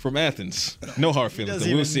Athens. No hard feelings.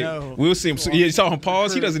 We'll see. We'll see him. Yeah, you saw him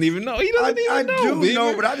pause. He doesn't even know. He doesn't even know. I do baby.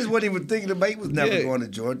 know, but I just wasn't even thinking about. He was never going to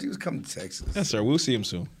Georgia. He was coming to Texas. Yes, sir. We'll see him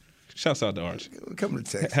soon. Shouts out to Arch. Coming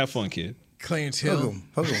to Texas. Have fun, kid. Clarence Hill,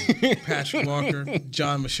 Hug him. Patrick Walker,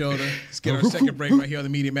 John Machota. Let's get our second break right here on the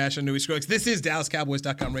Media Mash on Newy Scruggs. This is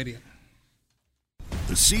DallasCowboys.com radio.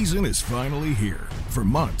 The season is finally here. For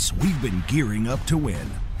months, we've been gearing up to win.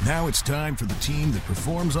 Now it's time for the team that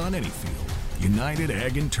performs on any field, United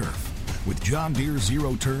Ag and Turf. With John Deere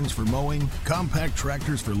zero turns for mowing, compact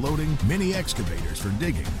tractors for loading, mini excavators for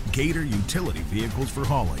digging, Gator utility vehicles for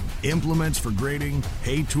hauling, implements for grading,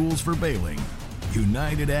 hay tools for baling.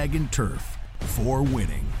 United Ag and Turf, for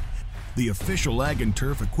winning. The official Ag and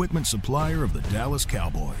Turf equipment supplier of the Dallas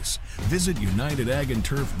Cowboys. Visit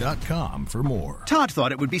UnitedAgAndTurf.com for more. Todd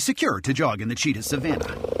thought it would be secure to jog in the cheetah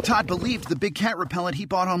savanna. Todd believed the big cat repellent he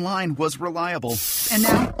bought online was reliable. And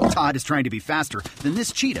now, Todd is trying to be faster than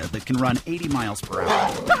this cheetah that can run 80 miles per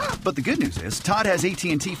hour. But the good news is, Todd has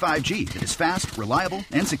AT&T 5G that is fast, reliable,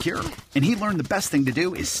 and secure. And he learned the best thing to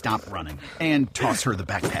do is stop running and toss her the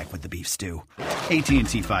backpack with the beef stew. AT&T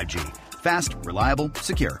 5G. Fast, reliable,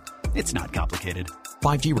 secure. It's not complicated.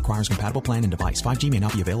 5G requires compatible plan and device. 5G may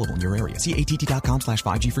not be available in your area. See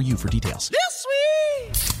att.com/5G for you for details. This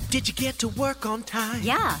week! Did you get to work on time?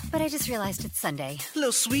 Yeah, but I just realized it's Sunday.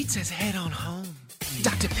 Little Sweet says head on home.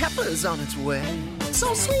 Dr. Pepper's on its way.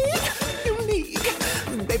 So sweet, unique.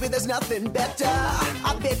 Baby, there's nothing better.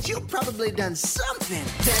 I bet you've probably done something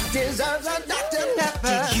that deserves a Dr.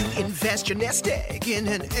 Pepper. Did you invest your nest egg in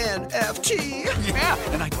an NFT? Yeah,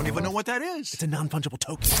 and I don't even know what that is. It's a non-fungible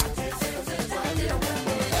token.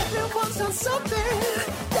 Everyone's done something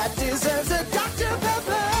that deserves a Dr.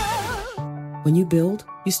 Pepper. When you build,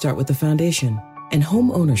 you start with the foundation. And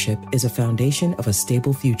home ownership is a foundation of a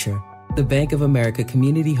stable future. The Bank of America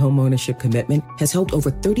Community Homeownership Commitment has helped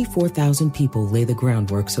over 34,000 people lay the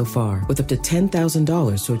groundwork so far, with up to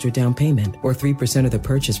 $10,000 towards your down payment or 3% of the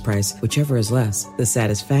purchase price, whichever is less. The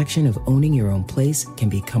satisfaction of owning your own place can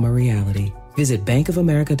become a reality. Visit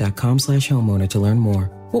bankofamerica.com/homeowner to learn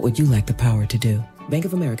more. What would you like the power to do? Bank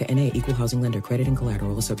of America N.A. Equal Housing Lender. Credit and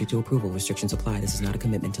collateral is subject to approval. Restrictions apply. This is not a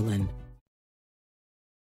commitment to lend.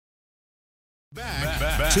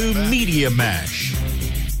 Back to Media Mash.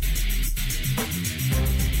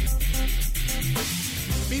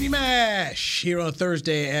 Media Mash here on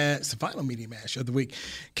Thursday. It's the final Media Mash of the week.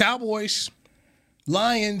 Cowboys,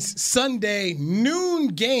 Lions, Sunday noon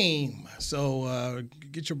game. So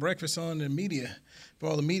get your breakfast on the media. For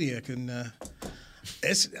all the media can. I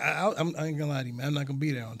ain't gonna lie to you, man. I'm not gonna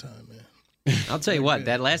be there on time, man. I'll tell you what.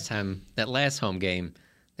 That last home game,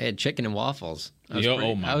 they had chicken and waffles. I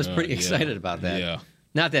was pretty excited about that. Yeah.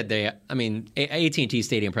 Not that AT&T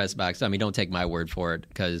Stadium press box. Don't take my word for it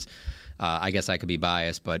because I guess I could be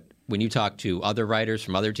biased. But when you talk to other writers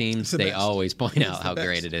from other teams, they always point out how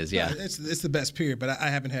great it is. Yeah, it's the best period. But I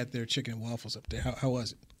haven't had their chicken and waffles up there. How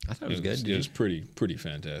was it? I thought it was good. It was pretty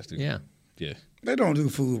fantastic. Yeah. Yeah. They don't do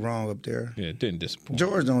food wrong up there. Yeah, it didn't disappoint.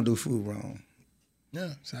 George don't do food wrong.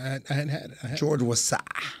 No, so I hadn't had it. George Wasai.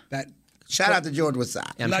 Shout out to George Wasai.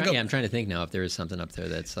 Yeah, I'm trying to think now if there is something up there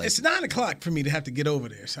that's like. It's 9:00 for me to have to get over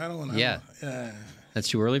there, so I don't want to. Yeah. That's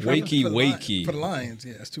too early for you? Wakey. For the Lions,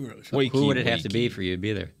 yeah, it's too early. Who would it have to be for you to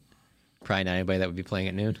be there? Probably not anybody that would be playing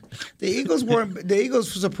at noon. The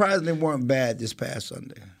Eagles surprisingly weren't bad this past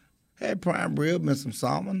Sunday. Had prime rib and some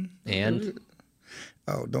salmon. And?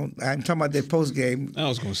 I'm talking about their post game. I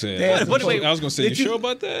was going to say. I was going to say, you sure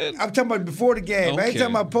about that? I'm talking about before the game. Okay. I ain't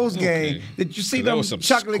talking about post game. Okay. Did you see them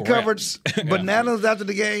chocolate covered bananas after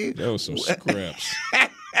the game? There was some scraps.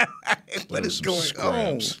 What is going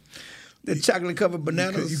on? The chocolate covered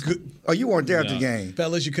bananas. You weren't there after the game,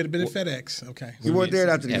 fellas. You could have been at FedEx. Okay, you weren't there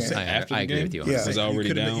after the game. I agree with you. Yeah, it was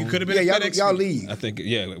already down. You could have been at FedEx. Y'all leave. I think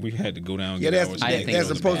we had to go down. Yeah, that's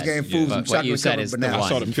the post game food. Some chocolate covered bananas. I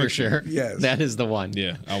saw the for sure. Yes, that is the one.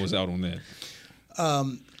 Yeah, I was out on that.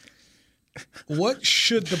 What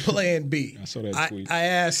should the plan be? I saw that tweet. I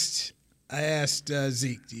asked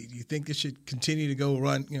Zeke, do you think they should continue to go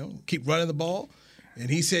run? Keep running the ball,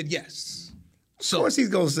 and he said yes. Of course he's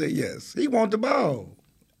going to say yes. He wants the ball.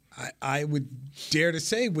 I would dare to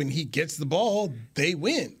say when he gets the ball, they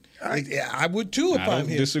win. I would too if I'm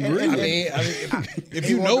him. Disagree. I mean, if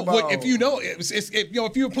you know,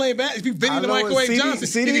 if you were playing back, if you've been in the microwave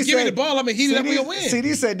Johnson, if you give me the ball, I'm gonna heat it up, we'll win.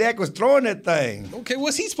 CD said Dak was throwing that thing. Okay,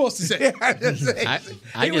 what's he supposed to say?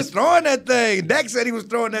 He was throwing that thing. Dak said he was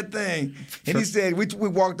throwing that thing, and he said we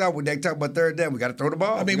walked out with Dak talking about third down. We got to throw the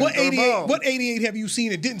ball. I mean, what 88 have you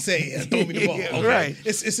seen that didn't say throw me the ball? Okay. Right.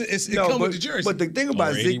 It comes with the jersey. But the thing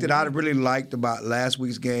about Zeke that I really liked about last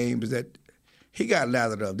week's game is that he got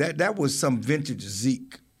lathered up. That was some vintage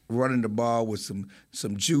Zeke running the ball with some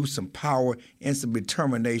juice, some power, and some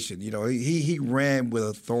determination. You know, he ran with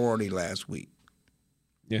authority last week.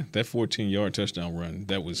 Yeah, that 14-yard touchdown run,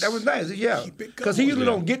 that was nice. Yeah, because he usually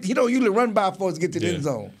don't usually run by folks to get to the end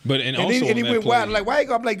zone. But and also he went play, wide. Like, why you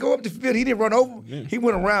go up the field? He didn't run over. Yeah. He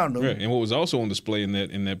went around them. Right. And what was also on display in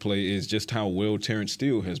that play is just how well Terrence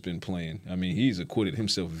Steele has been playing. I mean, he's acquitted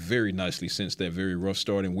himself very nicely since that very rough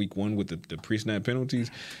start in Week 1 with the pre-snap penalties.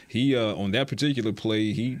 He on that particular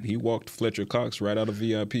play, he walked Fletcher Cox right out of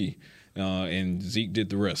VIP, and Zeke did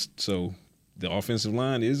the rest. So. The offensive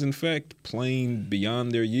line is, in fact, playing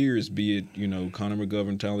beyond their years, be it, Connor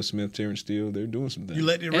McGovern, Tyler Smith, Terrence Steele. They're doing some things. You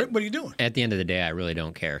let it rip? What are you doing? At the end of the day, I really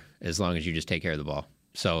don't care as long as you just take care of the ball.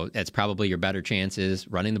 So that's probably your better chances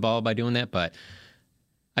running the ball by doing that. But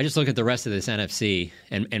I just look at the rest of this NFC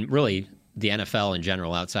and really the NFL in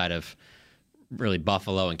general outside of really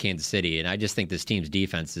Buffalo and Kansas City. And I just think this team's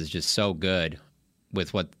defense is just so good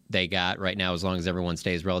with what they got right now, as long as everyone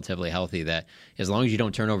stays relatively healthy, that as long as you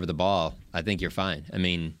don't turn over the ball, I think you're fine. I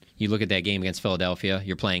mean, you look at that game against Philadelphia,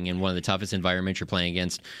 you're playing in one of the toughest environments. You're playing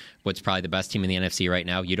against what's probably the best team in the NFC right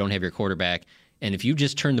now. You don't have your quarterback. And if you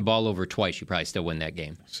just turn the ball over twice, you probably still win that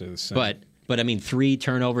game. But I mean, 3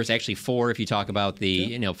 turnovers, actually 4 if you talk about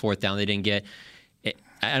the fourth down they didn't get.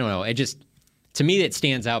 I don't know. To me, it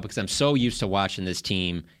stands out because I'm so used to watching this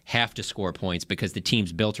team have to score points because the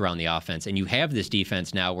team's built around the offense. And you have this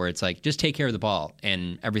defense now where it's like, just take care of the ball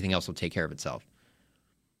and everything else will take care of itself.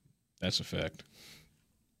 That's a fact.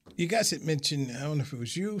 You guys had mentioned, I don't know if it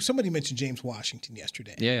was you, somebody mentioned James Washington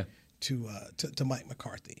yesterday. Yeah. To Mike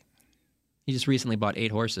McCarthy. He just recently bought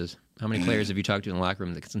 8 horses. How many players have you talked to in the locker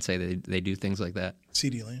room that can say they do things like that?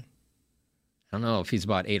 CeeDee Lamb. I don't know if he's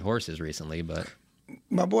bought 8 horses recently, but...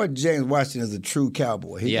 My boy James Washington is a true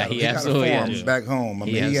cowboy. He absolutely got a farm is. back home. I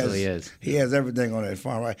mean, absolutely is. He has everything on that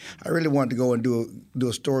farm. I really wanted to go and do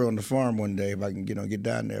a story on the farm one day if I can get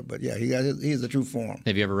down there. But yeah, he's a true farm.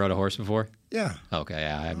 Have you ever rode a horse before? Yeah. Okay,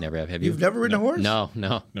 yeah, I've never. Have you? You've never ridden a horse? No.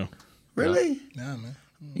 Really? No, man.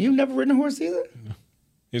 You've never ridden a horse either? No.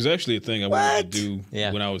 It was actually a thing I wanted to do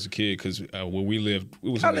when I was a kid because where we lived, it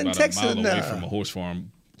was only about a mile away from a horse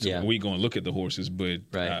farm. So we go and look at the horses, but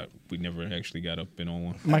we never actually got up and on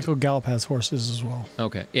one. Michael Gallup has horses as well.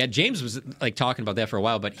 Okay. Yeah, James was talking about that for a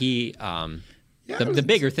while, but he the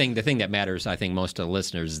bigger thing, the thing that matters, I think, most to the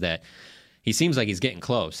listeners is that he seems like he's getting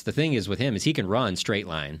close. The thing is with him is he can run straight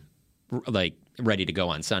line, ready to go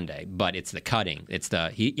on Sunday, but it's the cutting. It's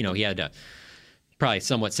he had to probably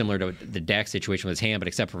somewhat similar to the Dak situation with his hand, but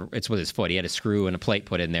except for it's with his foot. He had a screw and a plate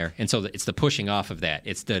put in there. And so it's the pushing off of that.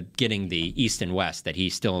 It's the getting the east and west that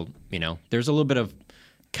he still, there's a little bit of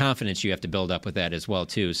confidence you have to build up with that as well,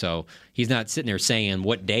 too. So he's not sitting there saying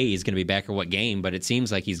what day he's going to be back or what game, but it seems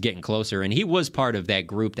like he's getting closer. And he was part of that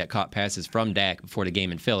group that caught passes from Dak before the game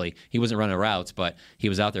in Philly. He wasn't running routes, but he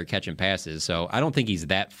was out there catching passes. So I don't think he's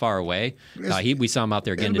that far away. We saw him out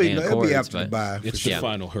there again today in Cords. It's the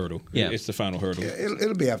final hurdle. Yeah. It's the final hurdle. Yeah,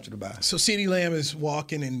 it'll be after the bye. So CeeDee Lamb is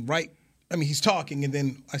walking and he's talking, and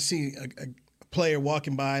then I see a player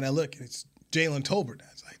walking by, and I look, and it's Jalen Tolbert.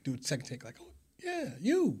 I do a second take, yeah,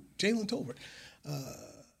 you, Jalen Tolbert.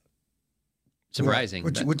 Surprising.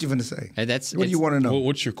 What you going to say? What do you want to know?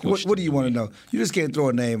 What's your question? What do you want to know? You just can't throw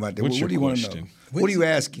a name out there. What do you want to know? What are you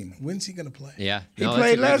asking? When's he going to play? Yeah. He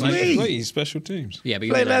played last week. He played special teams. Yeah, but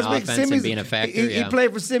you're on offense and being a factor. He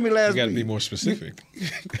played for Simi last week. You got to be more specific.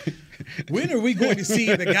 When are we going to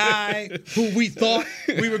see the guy who we thought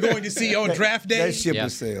we were going to see on draft day? That ship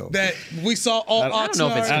was sailed. That we saw all Oxnard. I don't know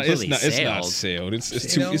if it's completely sailed. It's not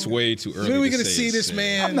sailed. It's way too early. When are we going to see this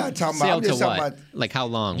man? I'm not talking about. I'm just talking about. Like how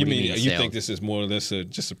long? You mean you think this is more or less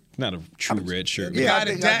not a true red shirt? The guy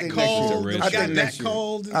that Dak called. The guy Dak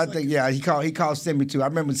called. I think he called Simi too. I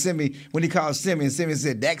remember Simi when he called Simi, and Simi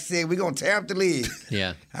said Dak said we're gonna tear up the league.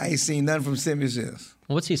 Yeah. I ain't seen nothing from Simi since.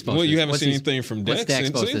 What's he supposed to Well, you haven't what's seen he- anything from what's Dak Dak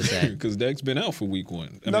since supposed to say? because Dak's been out for week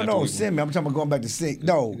 1. No, Simi. I'm talking about going back to Simi.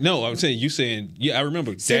 No, I'm saying you saying I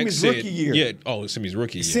remember Simi's Dak said, rookie year. Yeah, Simi's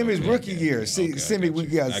rookie year. Simi's rookie year. Simi,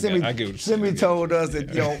 Simi told us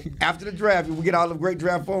that after the draft, we get all the great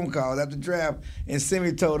draft phone calls after the draft, and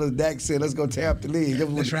Simi told us Dak said, "Let's go tear up the league." That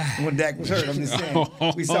was when Dak was hurt. I'm just saying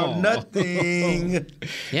we saw nothing.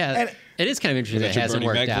 Yeah. It is kind of interesting that it hasn't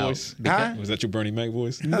worked out. Was that your Bernie Mac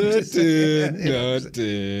voice? Nothing.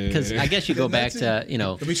 Because I guess you go back to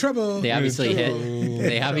There'll be trouble. They obviously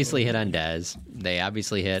hit on Dez. They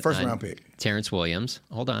obviously hit first on round pick Terrence Williams.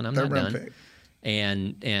 Hold on, I'm Third not round done. pick.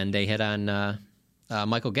 And they hit on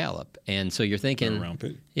Michael Gallup. And so you're thinking Third round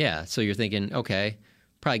pick. Yeah, so you're thinking, okay,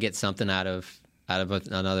 probably get something out of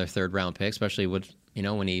another third round pick, especially with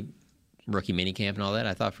when he rookie minicamp and all that.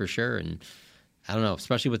 I thought for sure, and I don't know,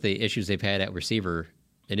 especially with the issues they've had at receiver,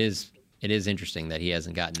 it is interesting that he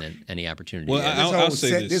hasn't gotten any opportunity. Well, I'll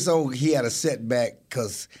say this. He had a setback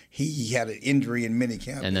because he had an injury in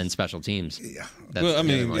minicamp. And then special teams. Yeah. Well, I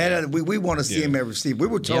mean, we want to see him at receiver. We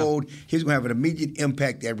were told he was going to have an immediate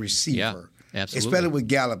impact at receiver. Yeah, absolutely. Especially with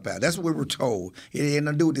Gallup out. That's what we were told. It had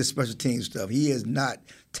nothing to do with this special team stuff. He has not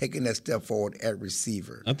taken that step forward at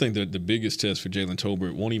receiver. I think that the biggest test for Jalen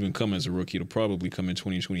Tolbert won't even come as a rookie. It'll probably come in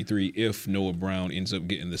 2023 if Noah Brown ends up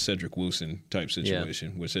getting the Cedric Wilson type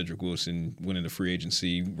situation, where Cedric Wilson winning the free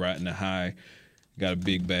agency, riding the high, got a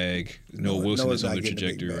big bag. Noah Wilson is on the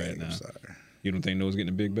trajectory right now. You don't think Noah's getting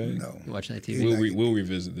a big bag? No. You watching that TV? We'll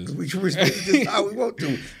revisit this. We can revisit this how we want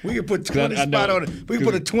to. We can put 20 spot on it. We can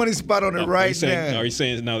put a 20 spot on it right now. Are you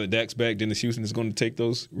saying now that Dak's back, Dennis Houston is going to take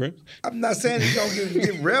those reps? I'm not saying he's going to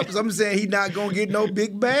get reps. I'm saying he's not going to get no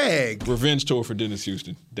big bag. Revenge tour for Dennis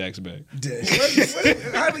Houston. Dak's back.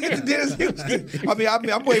 How do we get to Dennis Houston? I mean,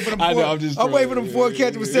 I'm waiting for them. I'm waiting for them 4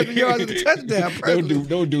 catches with 7 yards and a touchdown.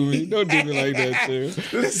 Don't do me like that,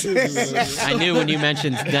 sir. I knew when you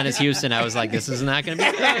mentioned Dennis Houston, I was like, this is not going to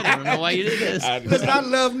be good. I don't know why you did this. Listen, I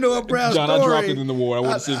love Noah Brown's John, story. I dropped it in the war. I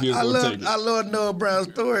want to see if he was going to take it. I love Noah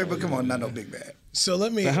Brown's story, but come on, not no big bag. So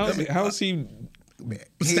let me. How is he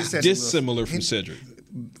dissimilar from Cedric?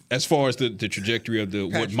 As far as the trajectory of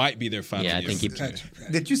what might be their final year. I think he.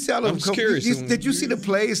 Did you see all I'm curious. Did you see the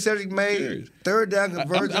plays Cedric made? Third down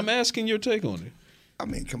conversion. I'm asking your take on it. I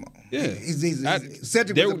mean, come on. Yeah.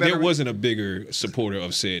 Cedric there wasn't a bigger supporter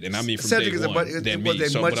of Ced, and I mean from Cedric day one than me.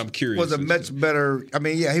 But I'm curious. Was a much better. I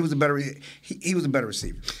mean, yeah, he was a better. He was a better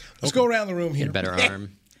receiver. Let's go around the room here. A better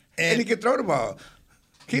arm. And he could throw the ball.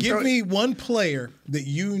 Give me one player that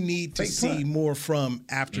you need to see more from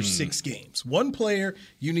after 6 games. One player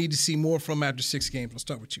you need to see more from after 6 games. I'll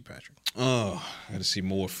start with you, Patrick. Oh, I got to see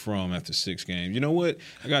more from after 6 games. You know what?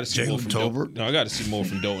 I got to see more from Tolbert. No, I got to see more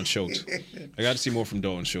from Dalton Schultz.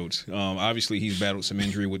 Obviously, he's battled some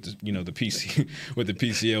injury with the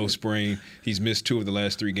PCL sprain. He's missed 2 of the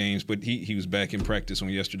last 3 games, but he was back in practice on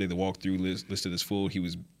yesterday. The walkthrough listed as full. He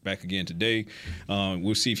was back again today.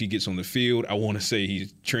 We'll see if he gets on the field. I want to say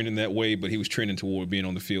he's trending that way, but he was trending toward being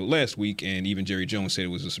on the field last week, and even Jerry Jones said it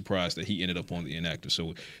was a surprise that he ended up on the inactive.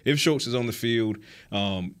 So if Schultz is on the field,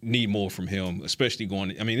 need more from him, especially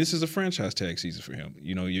going. I mean, this is a franchise tag season for him.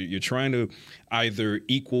 You know, you're trying to either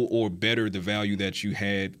equal or better the value that you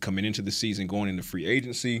had coming into the season, going into free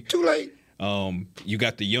agency. Too late. You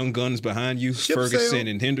got the young guns behind you, Ship Ferguson sail.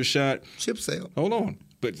 and Hendershot. Ship sail. Hold on,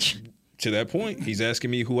 but to that point, he's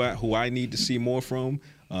asking me who I need to see more from.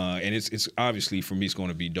 And it's obviously, for me, it's going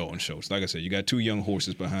to be Dalton Schultz. Like I said, you got 2 young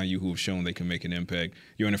horses behind you who have shown they can make an impact.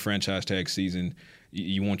 You're in a franchise tag season.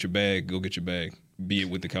 You want your bag, go get your bag. Be it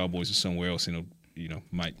with the Cowboys or somewhere else, and it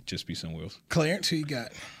might just be somewhere else. Clarence, who you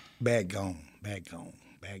got? Bag gone.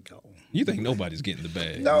 You think nobody's getting the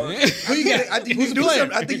bag? No. Who you got? I think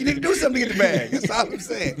you need to do something to get the bag. That's all I'm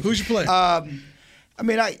saying. Who's your player?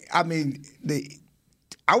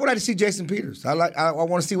 I would like to see Jason Peters. I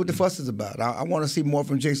want to see what the fuss is about. I want to see more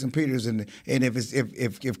from Jason Peters, and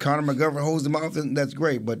if Connor McGovern holds him off, then that's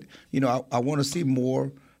great. But I want to see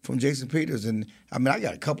more from Jason Peters, and I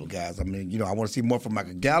got a couple of guys. I want to see more from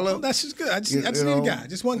Michael Gallup. Oh, that's just good. I just need a guy,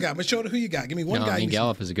 just one guy. But show who you got. Give me one guy.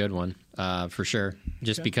 Gallup is a good one for sure.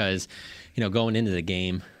 Just because, going into the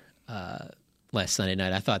game last Sunday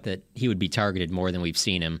night, I thought that he would be targeted more than we've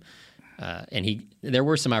seen him. And there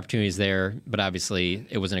were some opportunities there, but obviously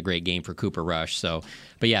it wasn't a great game for Cooper Rush. So,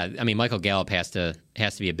 but yeah, Michael Gallup has to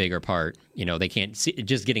be a bigger part. They can't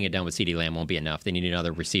just getting it done with CeeDee Lamb won't be enough. They need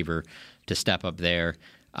another receiver to step up there.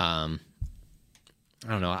 I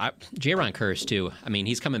don't know. Jaron Kearse too.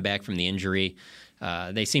 He's coming back from the injury.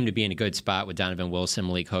 they seem to be in a good spot with Donovan Wilson,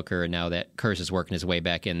 Malik Hooker, and now that Kearse is working his way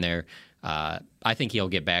back in there. I think he'll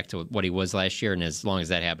get back to what he was last year, and as long as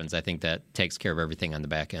that happens, I think that takes care of everything on the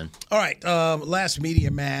back end. All right, last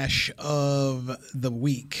media mash of the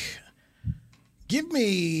week. Give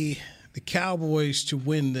me the Cowboys to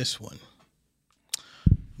win this one.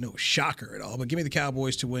 No shocker at all, but give me the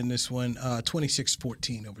Cowboys to win this one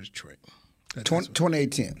 26-14 over Detroit.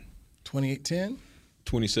 28-10. 28-10?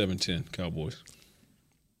 27-10, Cowboys.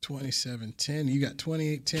 27-10. You got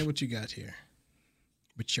 28-10. What you got here?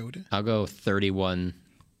 Machoda? I'll go 31-17.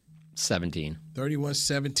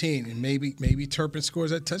 31-17. And maybe Turpin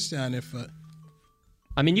scores that touchdown if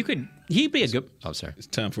I mean, he'd be a good. Oh, sorry. It's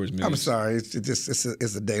time for his minutes. I'm sorry.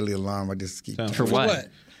 It's a daily alarm. I just keep for what?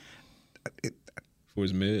 For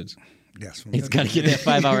his mids. Yes. He's got to get that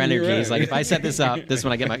 5-hour energy. Right. He's like, if I set this up, this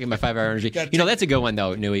one I get my 5-hour energy. That's a good one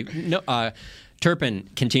though, Newey. No, Turpin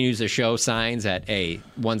continues to show signs that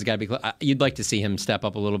one's got to be. You'd like to see him step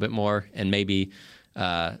up a little bit more and maybe.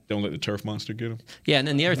 Don't let the turf monster get him. Yeah, and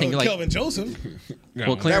then the other thing, like Kelvin Joseph.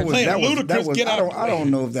 Well, Clarence, that was I don't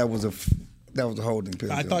know if that was a holding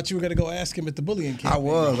penalty. I thought you were going to go ask him at the bullying camp. I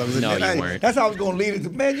was. No, you weren't. That's how I was going to lead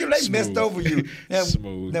it. Man, they messed over you. Now,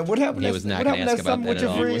 Smooth. Now, what happened? He was not going to ask about that at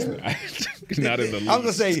all. Not in the league. I was going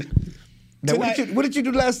to say. Now, what did you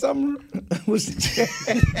do last summer?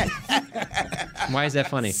 Why is that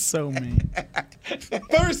funny? So mean.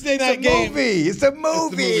 Thursday night game. It's a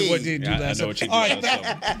movie. What did you do last summer? All right,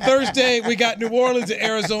 Thursday we got New Orleans and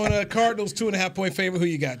Arizona. Cardinals 2.5-point favorite. Who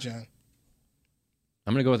you got, John?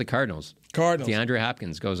 I'm going to go with the Cardinals. Cardinals. DeAndre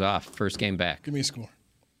Hopkins goes off. First game back. Give me a score.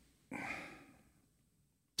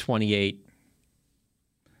 28-10.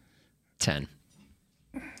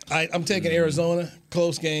 I'm taking Arizona.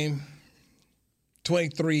 Close game.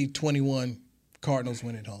 23-21. Cardinals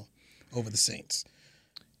win at home over the Saints.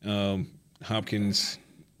 Hopkins,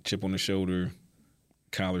 chip on the shoulder.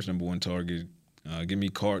 Kyler's number one target. Give me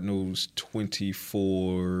Cardinals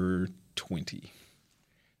 24-20.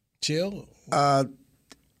 Chill.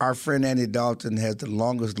 Our friend Andy Dalton has the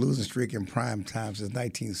longest losing streak in prime time since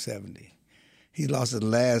 1970. He lost his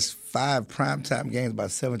last 5 primetime games by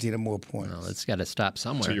 17 or more points. Well, it's got to stop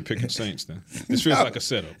somewhere. So you're picking Saints then? This feels like a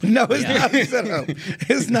setup. No, it's not a setup.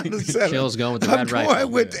 It's not a setup. Chill's going with the red rifle.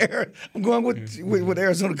 I'm going with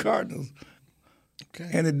Arizona Cardinals. Okay.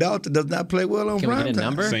 Andy Dalton does not play well on Can we primetime. get a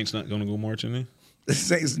number? Saints not going to go marching in? The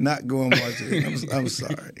Saints not going marching. I'm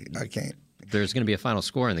sorry. I can't. There's going to be a final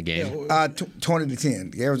score in the game.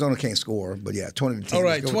 20-10. Arizona can't score, but yeah, 20-10. All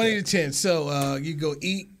right, 20-10. So you go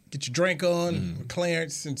eat. Get your drink on with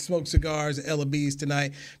Clarence and smoke cigars at Ella B's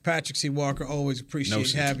tonight. Patrick C. Walker, always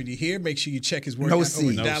appreciate having you here. Make sure you check his work out over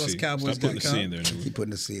DallasCowboys.com. Stop putting the C in there. Keep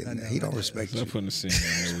putting the C in there. He don't respect you. Stop putting the C in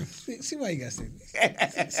there. See why you got to say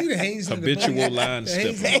this. See the haze in the Habitual line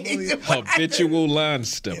stepper. Habitual line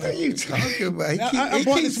stepper. What are you talking about? I He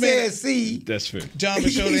brought keeps this man- saying C. That's fair. John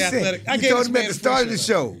Michaud, the athletic. I You gave told this him man at the a start of the free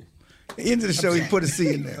show. The end of the show, he put a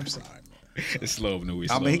C in there. I'm sorry. It's love, no,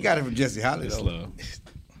 I mean, he got it from Jesse Holly, It's though. love.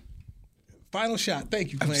 Final shot.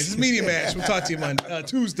 Thank you, Clarence. This is Media Mash. We'll talk to you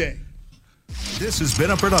Tuesday. This has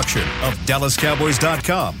been a production of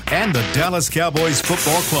DallasCowboys.com and the Dallas Cowboys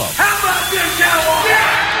Football Club. How about this, Cowboys?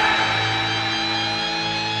 Yeah!